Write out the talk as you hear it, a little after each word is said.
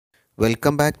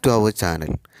Welcome back to our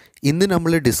channel. ഇന്ന്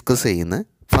നമ്മൾ discuss ചെയ്യുന്ന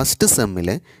ഫസ്റ്റ്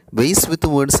സെമ്മിലെ വെയ്സ് വിത്ത്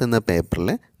വേർഡ്സ് എന്ന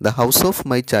പേപ്പറിലെ the house of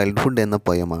my childhood എന്ന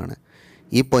പൊയമാണ്.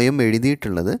 ഈ പൊയം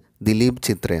എഴുതിയിട്ടുള്ളത് ദിലീപ്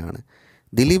ചിത്രയാണ്.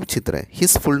 ദിലീപ് ചിത്ര,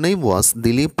 his full name was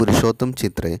Dileep Purushottam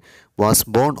Chithra, was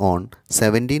born on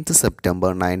 17th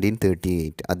September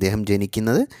 1938. അദ്ദേഹം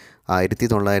ജനിക്കുന്നത്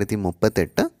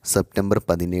 1938 സെപ്റ്റംബർ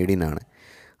 17-നാണ്.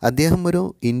 അദ്ദേഹം ഒരു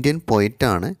Indian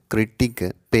പോയറ്റാണ്, critic,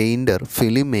 painter,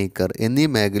 film maker എന്നീ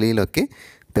മേഖലയിലൊക്കെ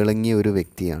തിളങ്ങിയ ഒരു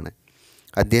വ്യക്തിയാണ്.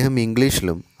 അദ്ദേഹം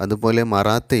ഇംഗ്ലീഷിലും അതുപോലെ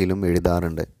മറാത്തയിലും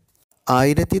എഴുതാറുണ്ട്.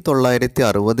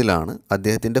 1960-ലാണ്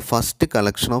അദ്ദേഹത്തിൻ്റെ first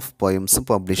collection of poems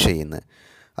publish ചെയ്യുന്നത്.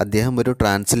 അദ്ദേഹം ഒരു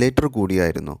ട്രാൻസ്ലേറ്റർ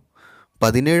കൂടിയായിരുന്നു.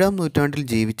 17-ാം നൂറ്റാണ്ടിൽ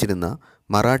ജീവിച്ചിരുന്ന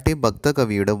മറാഠി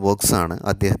ഭക്തകവിയുടെ വർക്ക്സാണ്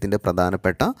അദ്ദേഹത്തിൻ്റെ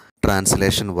പ്രധാനപ്പെട്ട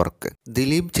ട്രാൻസ്ലേഷൻ വർക്ക്.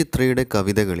 ദിലീപ് ചിത്രയുടെ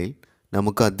കവിതകളിൽ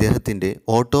നമുക്ക് അദ്ദേഹത്തിൻ്റെ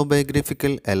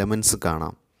ഓട്ടോബയോഗ്രഫിക്കൽ എലമെൻറ്റ്സ്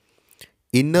കാണാം.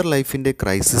 ഇന്നർ ലൈഫിൻ്റെ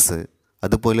ക്രൈസിസ്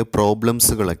അതുപോലെ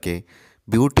പ്രോബ്ലംസുകളൊക്കെ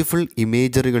ബ്യൂട്ടിഫുൾ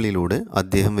ഇമേജറികളിലൂടെ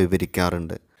അദ്ദേഹം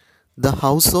വിവരിക്കാറുണ്ട്. The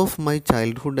house of my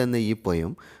childhood എന്ന ഈ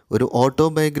പൊയം ഒരു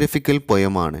ഓട്ടോബയോഗ്രഫിക്കൽ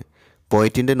പൊയമാണ്.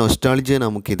 പോയറ്റിൻ്റെ നൊസ്റ്റാൾജിയ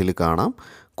നമുക്കിതിൽ കാണാം.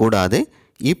 കൂടാതെ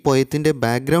ഈ പൊയത്തിൻ്റെ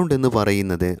ബാക്ക്ഗ്രൗണ്ട് എന്ന്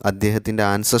പറയുന്നത് അദ്ദേഹത്തിൻ്റെ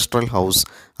ആൻസസ്ട്രൽ ഹൗസ്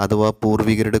അഥവാ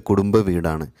പൂർവികരുടെ കുടുംബ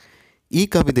വീടാണ്. ഈ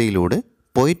കവിതയിലൂടെ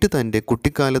പോയറ്റ് തൻ്റെ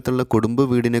കുട്ടിക്കാലത്തുള്ള കുടുംബ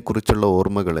വീടിനെക്കുറിച്ചുള്ള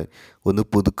ഓർമ്മകൾ ഒന്ന്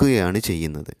പുതുക്കുകയാണ്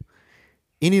ചെയ്യുന്നത്.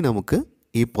 ഇനി നമുക്ക്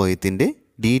ഈ പോയത്തിൻ്റെ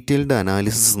ഡീറ്റെയിൽഡ്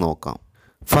അനാലിസിസ് നോക്കാം.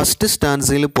 ഫസ്റ്റ്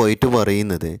സ്റ്റാൻസയിൽ പോയറ്റ്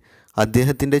പറയുന്നത്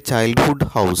അദ്ദേഹത്തിൻ്റെ ചൈൽഡ്ഹുഡ്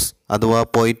ഹൗസ് അഥവാ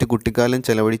പോയറ്റ് കുട്ടിക്കാലം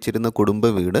ചെലവഴിച്ചിരുന്ന കുടുംബ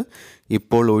വീട്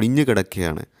ഇപ്പോൾ ഒഴിഞ്ഞു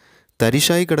കിടക്കുകയാണ്.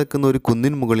 തരിശായി കിടക്കുന്ന ഒരു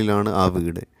കുന്നിൻ മുകളിലാണ് ആ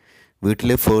വീട്.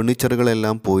 വീട്ടിലെ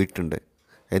ഫേർണിച്ചറുകളെല്ലാം പോയിട്ടുണ്ട്.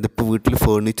 ഇതിപ്പോൾ വീട്ടിൽ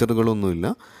ഫേർണിച്ചറുകളൊന്നുമില്ല.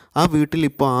 ആ വീട്ടിൽ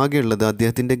ഇപ്പോൾ ആകെയുള്ളത്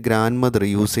അദ്ദേഹത്തിൻ്റെ ഗ്രാൻഡ് മദർ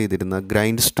യൂസ് ചെയ്തിരുന്ന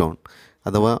ഗ്രൈൻഡ് സ്റ്റോൺ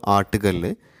അഥവാ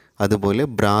ആട്ടുകല്ല്, അതുപോലെ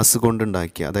ബ്രാസ്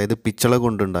കൊണ്ടുണ്ടാക്കിയ അതായത് പിച്ചള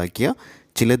കൊണ്ടുണ്ടാക്കിയ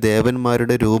ചില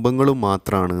ദേവന്മാരുടെ രൂപങ്ങളും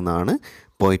മാത്രമാണ് എന്നാണ്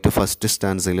പോയറ്റ് ഫസ്റ്റ്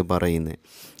സ്റ്റാൻസയിൽ പറയുന്നത്.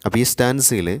 അപ്പോൾ ഈ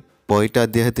സ്റ്റാൻസയിൽ പോയറ്റ്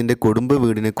അദ്ദേഹത്തിൻ്റെ കുടുംബ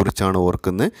വീടിനെക്കുറിച്ചാണ്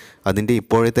ഓർക്കുന്നത്. അതിൻ്റെ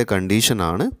ഇപ്പോഴത്തെ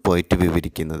കണ്ടീഷനാണ് പോയറ്റ്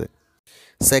വിവരിക്കുന്നത്.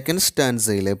 സെക്കൻഡ്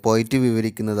സ്റ്റാൻസയിൽ പോയറ്റ്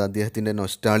വിവരിക്കുന്നത് അദ്ദേഹത്തിൻ്റെ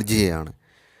നൊസ്റ്റാൾജിയയാണ്.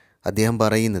 അദ്ദേഹം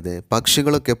പറയുന്നത്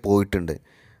പക്ഷികളൊക്കെ പോയിട്ടുണ്ട്,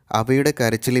 അവയുടെ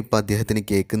കരച്ചിൽ ഇപ്പോൾ അദ്ദേഹത്തിന്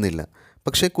കേൾക്കുന്നില്ല.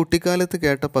 പക്ഷേ കുട്ടിക്കാലത്ത്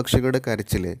കേട്ട പക്ഷികളുടെ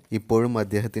കരച്ചിൽ ഇപ്പോഴും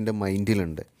അദ്ദേഹത്തിൻ്റെ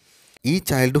മൈൻഡിലുണ്ട്. ഈ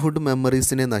ചൈൽഡ്ഹുഡ്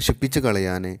മെമ്മറീസിനെ നശിപ്പിച്ച്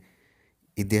കളയാൻ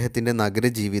ഇദ്ദേഹത്തിൻ്റെ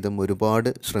നഗരജീവിതം ഒരുപാട്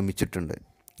ശ്രമിച്ചിട്ടുണ്ട്.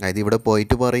 അതായത് ഇവിടെ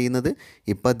പോയിട്ട് പറയുന്നത്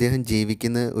ഇപ്പം അദ്ദേഹം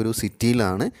ജീവിക്കുന്ന ഒരു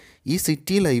സിറ്റിയിലാണ്. ഈ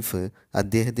സിറ്റി ലൈഫ്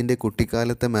അദ്ദേഹത്തിൻ്റെ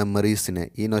കുട്ടിക്കാലത്തെ മെമ്മറീസിനെ,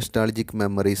 ഈ നൊസ്റ്റാൾജിക്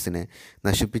മെമ്മറീസിനെ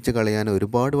നശിപ്പിച്ച് കളയാൻ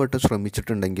ഒരുപാട് വട്ടം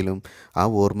ശ്രമിച്ചിട്ടുണ്ടെങ്കിലും ആ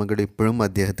ഓർമ്മകൾ ഇപ്പോഴും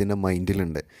അദ്ദേഹത്തിൻ്റെ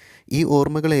മൈൻഡിലുണ്ട്. ഈ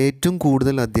ഓർമ്മകൾ ഏറ്റവും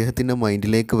കൂടുതൽ അദ്ദേഹത്തിൻ്റെ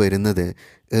മൈൻഡിലേക്ക് വരുന്നത്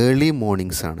ഏർലി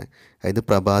മോർണിംഗ്സ് ആണ്, അതായത്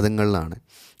പ്രഭാതങ്ങളിലാണ്.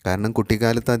 കാരണം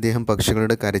കുട്ടിക്കാലത്ത് അദ്ദേഹം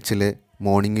പക്ഷികളുടെ കരച്ചിൽ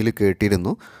മോർണിംഗിൽ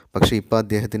കേട്ടിരുന്നു. പക്ഷേ ഇപ്പോൾ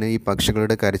അദ്ദേഹത്തിന് ഈ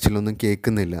പക്ഷികളുടെ കരച്ചിലൊന്നും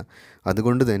കേൾക്കുന്നില്ല.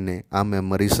 അതുകൊണ്ട് തന്നെ ആ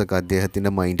മെമ്മറീസൊക്കെ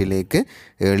അദ്ദേഹത്തിൻ്റെ മൈൻഡിലേക്ക്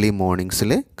ഏർലി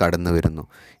മോർണിംഗ്സിൽ കടന്നു വരുന്നു.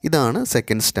 ഇതാണ്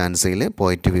സെക്കൻഡ് സ്റ്റാൻസയിൽ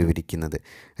പോയറ്റ് വിവരിക്കുന്നത്.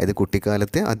 അതായത്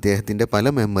കുട്ടിക്കാലത്തെ അദ്ദേഹത്തിൻ്റെ പല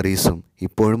മെമ്മറീസും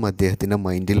ഇപ്പോഴും അദ്ദേഹത്തിൻ്റെ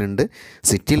മൈൻഡിലുണ്ട്.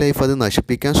 സിറ്റി ലൈഫ് അത്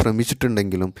നശിപ്പിക്കാൻ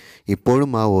ശ്രമിച്ചിട്ടുണ്ടെങ്കിലും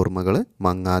ഇപ്പോഴും ആ ഓർമ്മകൾ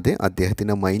മങ്ങാതെ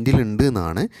അദ്ദേഹത്തിൻ്റെ മൈൻഡിലുണ്ട്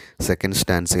എന്നാണ് സെക്കൻഡ്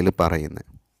സ്റ്റാൻസയിൽ പറയുന്നത്.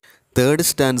 തേർഡ്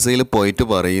സ്റ്റാൻസയിൽ പോയറ്റ്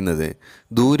പറയുന്നത്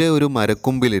ദൂരെ ഒരു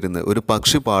മരക്കൊമ്പിലിരുന്ന് ഒരു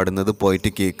പക്ഷി പാടുന്നത് പോയറ്റ്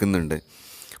കേൾക്കുന്നുണ്ട്.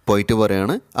 പോയറ്റ്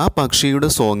പറയാണ് ആ പക്ഷിയുടെ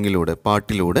സോങ്ങിലൂടെ,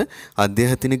 പാട്ടിലൂടെ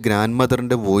അദ്ദേഹത്തിന് ഗ്രാൻഡ്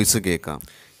മദറിൻ്റെ വോയിസ് കേൾക്കാം.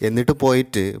 എന്നിട്ട്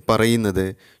പോയറ്റ് പറയുന്നത്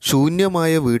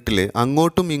ശൂന്യമായ വീട്ടിൽ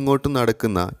അങ്ങോട്ടും ഇങ്ങോട്ടും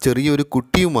നടക്കുന്ന ചെറിയൊരു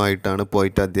കുട്ടിയുമായിട്ടാണ്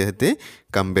പോയറ്റ് അദ്ദേഹത്തെ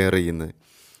കമ്പയർ ചെയ്യുന്നത്.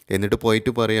 എന്നിട്ട്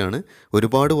പോയിട്ട് പറയാണ്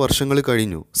ഒരുപാട് വർഷങ്ങൾ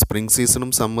കഴിഞ്ഞു, സ്പ്രിംഗ് സീസണും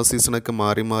സമ്മർ സീസണൊക്കെ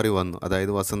മാറി മാറി വന്നു,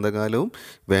 അതായത് വസന്തകാലവും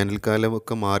വേനൽക്കാലവും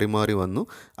ഒക്കെ മാറി മാറി വന്നു.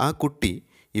 ആ കുട്ടി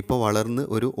ഇപ്പോൾ വളർന്ന്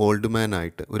ഒരു ഓൾഡ് മാൻ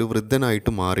ആയിട്ട്, ഒരു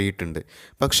വൃദ്ധനായിട്ട് മാറിയിട്ടുണ്ട്.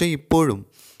 പക്ഷേ ഇപ്പോഴും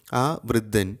ആ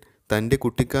വൃദ്ധൻ തൻ്റെ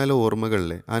കുട്ടിക്കാല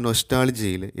ഓർമ്മകളിൽ ആ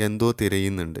നൊസ്റ്റാൾജിയയിൽ എന്തോ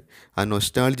തിരയുന്നുണ്ട്. ആ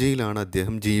നൊസ്റ്റാൾജിയയിലാണ്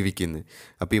അദ്ദേഹം ജീവിക്കുന്നത്.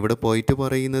 അപ്പോൾ ഇവിടെ പോയിട്ട്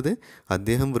പറയുന്നത്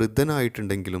അദ്ദേഹം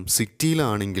വൃദ്ധനായിട്ടുണ്ടെങ്കിലും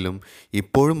സിറ്റിയിലാണെങ്കിലും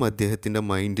ഇപ്പോഴും അദ്ദേഹത്തിൻ്റെ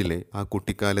മൈൻഡിൽ ആ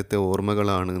കുട്ടിക്കാലത്തെ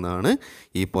ഓർമ്മകളാണ് എന്നാണ്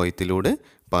ഈ പോയത്തിലൂടെ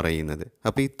പറയുന്നത്.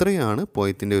 അപ്പോൾ ഇത്രയാണ്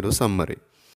പോയത്തിൻ്റെ ഒരു സമ്മറി.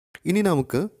 ഇനി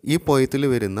നമുക്ക് ഈ പോയത്തിൽ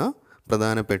വരുന്ന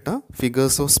പ്രധാനപ്പെട്ട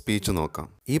ഫിഗേഴ്സ് ഓഫ് സ്പീച്ച് നോക്കാം.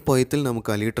 ഈ പോയത്തിൽ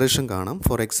നമുക്ക് അലിട്രേഷൻ കാണാം.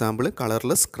 For example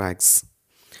colourless cracks.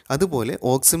 അതുപോലെ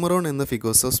ഓക്സിമറോൺ എന്ന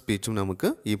ഫിഗേഴ്സ് ഓഫ് സ്പീച്ചും നമുക്ക്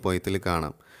ഈ പോയത്തിൽ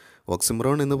കാണാം.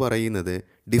 ഓക്സിമറോൺ എന്ന് പറയുന്നത്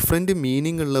ഡിഫറെൻറ്റ്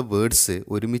മീനിങ് ഉള്ള വേർഡ്സ്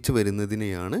ഒരുമിച്ച്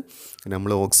വരുന്നതിനെയാണ്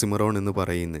നമ്മൾ ഓക്സിമറോൺ എന്ന്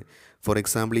പറയുന്നത്. ഫോർ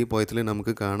എക്സാമ്പിൾ ഈ പോയത്തിൽ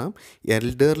നമുക്ക് കാണാം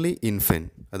എൽഡർലി ഇൻഫൻ,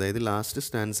 അതായത് ലാസ്റ്റ്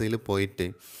സ്റ്റാൻസയിൽ പോയിട്ട്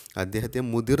അദ്ദേഹത്തെ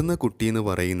മുതിർന്ന കുട്ടി എന്ന്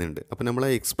പറയുന്നുണ്ട്. അപ്പോൾ നമ്മൾ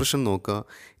ആ എക്സ്പ്രഷൻ നോക്കുക,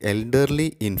 എൽഡർലി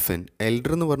ഇൻഫൻ.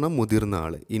 എൽഡർ എന്ന് പറഞ്ഞാൽ മുതിർന്ന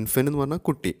ആൾ, ഇൻഫൻ എന്ന് പറഞ്ഞാൽ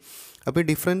കുട്ടി. അപ്പോൾ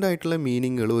ഡിഫറെൻ്റ് ആയിട്ടുള്ള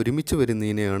മീനിങ്ങുകൾ ഒരുമിച്ച്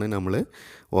വരുന്നതിനെയാണ് നമ്മൾ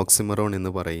ഓക്സിമറോൺ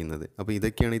എന്ന് പറയുന്നത്. അപ്പോൾ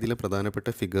ഇതൊക്കെയാണ് ഇതിലെ പ്രധാനപ്പെട്ട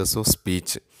ഫിഗേഴ്സ് ഓഫ്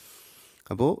സ്പീച്ച്.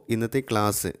 അപ്പോൾ ഇന്നത്തെ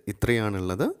class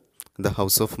ഇത്രയാണുള്ളത്. The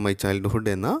house of my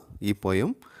childhood എന്ന ഈ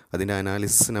പോയം, അതിൻ്റെ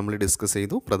അനാലിസിസ് നമ്മൾ ഡിസ്കസ്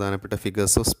ചെയ്തു, പ്രധാനപ്പെട്ട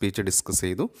ഫിഗേഴ്സ് ഓഫ് സ്പീച്ച് ഡിസ്കസ്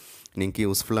ചെയ്തു. നിങ്ങൾക്ക്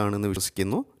യൂസ്ഫുൾ ആണെന്ന്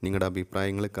വിശ്വസിക്കുന്നു. നിങ്ങളുടെ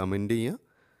അഭിപ്രായങ്ങൾ കമൻറ്റ് ചെയ്യുക.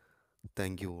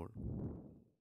 Thank you all.